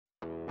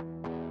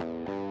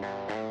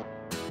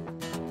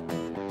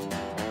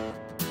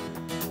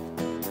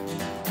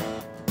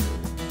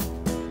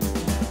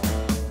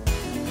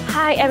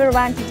Hi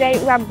everyone, today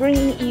we are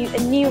bringing you a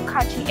new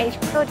cutting-edge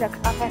product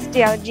of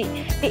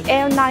SDLG, the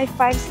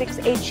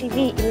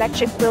L956HEV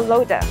electric wheel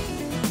loader.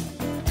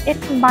 It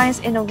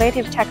combines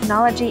innovative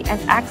technology and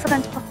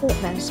excellent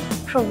performance,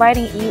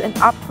 providing you an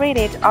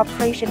upgraded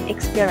operation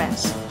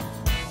experience.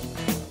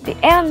 The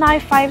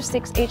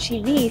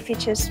L956HEV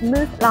features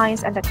smooth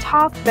lines and a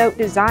tough bolt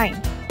design.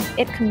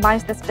 It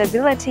combines the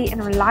stability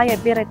and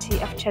reliability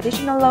of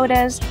traditional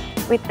loaders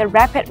with the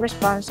rapid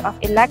response of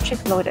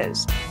electric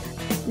loaders,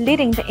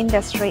 leading the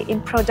industry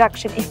in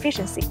production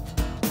efficiency.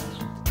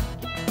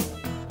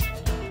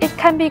 It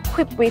can be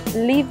equipped with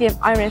lithium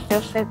iron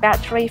phosphate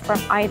battery from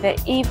either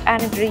EV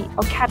Energy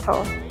or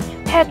Cattle,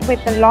 paired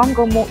with the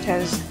longer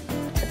motors.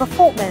 The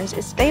performance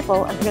is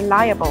stable and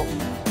reliable.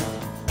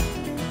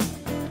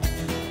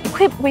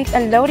 Equipped with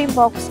a loading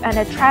box and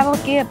a travel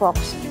gearbox,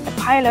 the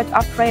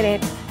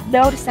pilot-operated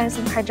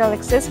load-sensing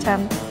hydraulic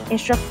system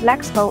ensures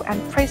flexible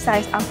and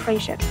precise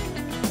operation.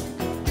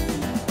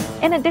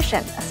 In addition,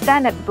 a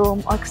standard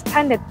boom or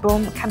extended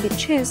boom can be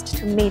chosen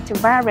to meet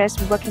various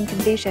working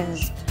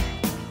conditions.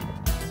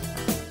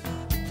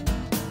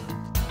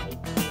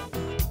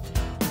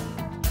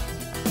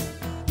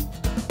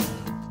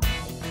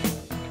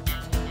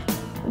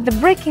 The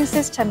braking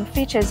system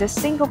features a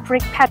single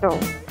brake pedal.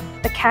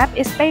 The cab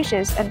is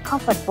spacious and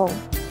comfortable,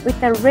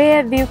 with a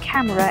rear-view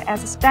camera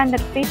as a standard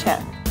feature.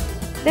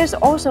 There's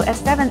also a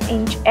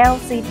 7-inch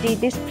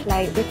LCD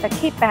display with a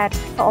keypad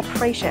for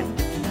operation.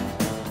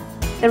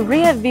 The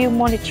rear-view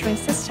monitoring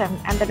system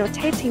and the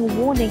rotating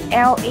warning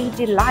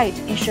LED light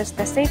ensures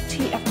the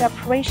safety of the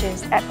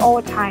operations at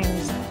all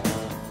times.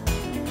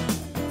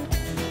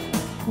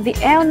 The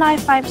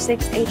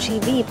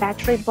L956HEV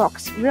battery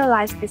box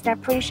realizes the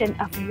separation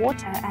of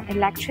water and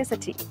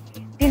electricity.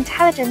 The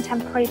intelligent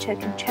temperature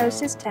control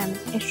system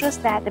ensures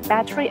that the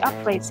battery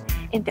operates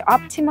in the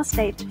optimal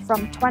state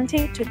from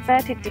 20 to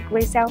 30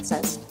 degrees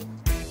Celsius.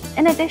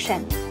 In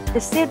addition, the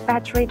sealed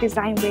battery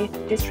design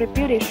with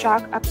distributed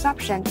shock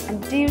absorption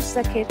and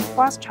dual-circuit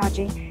fast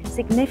charging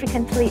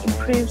significantly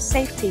improves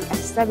safety and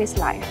service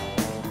life.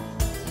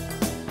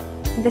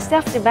 The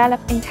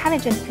self-developed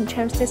intelligent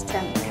control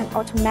system can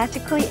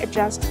automatically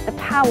adjust the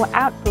power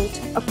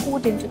output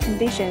according to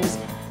conditions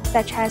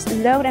such as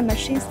load and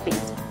machine speed.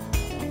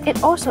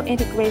 It also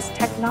integrates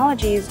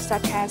technologies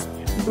such as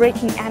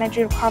braking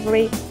energy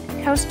recovery,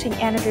 coasting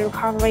energy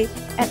recovery,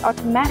 and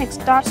automatic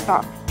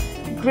start-stop,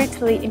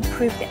 greatly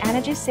improve the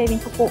energy-saving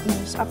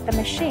performance of the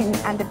machine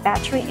and the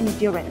battery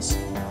endurance.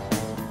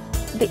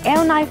 The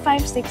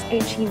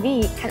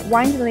L956HEV can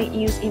widely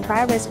use in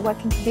various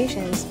working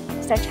conditions,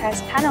 such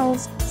as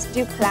tunnels,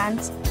 steel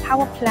plants,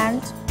 power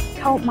plants,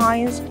 coal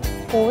mines,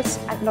 ports,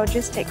 and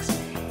logistics.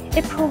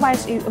 It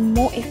provides you a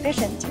more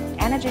efficient,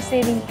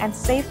 energy-saving, and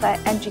safer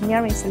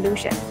engineering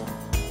solution.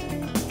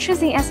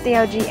 Choosing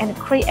SDLG and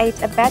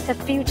create a better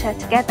future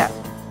together.